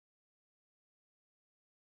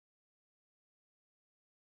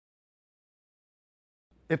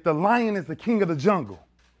If the lion is the king of the jungle,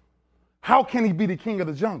 how can he be the king of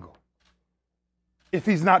the jungle? If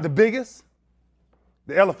he's not the biggest,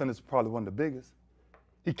 the elephant is probably one of the biggest.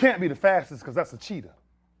 He can't be the fastest because that's a cheetah.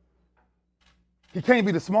 He can't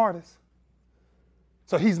be the smartest.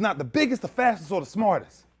 So he's not the biggest, the fastest, or the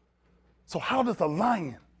smartest. So how does a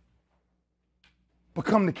lion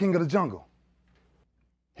become the king of the jungle?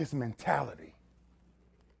 His mentality.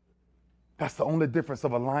 That's the only difference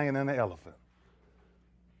of a lion and an elephant.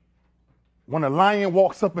 When a lion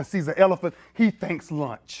walks up and sees an elephant, he thinks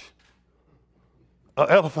lunch. An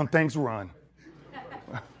elephant thinks run.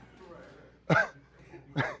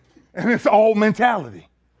 And it's all mentality.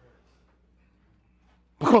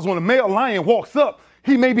 Because when a male lion walks up,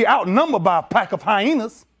 he may be outnumbered by a pack of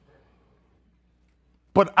hyenas,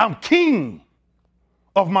 but I'm king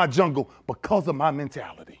of my jungle because of my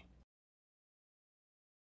mentality.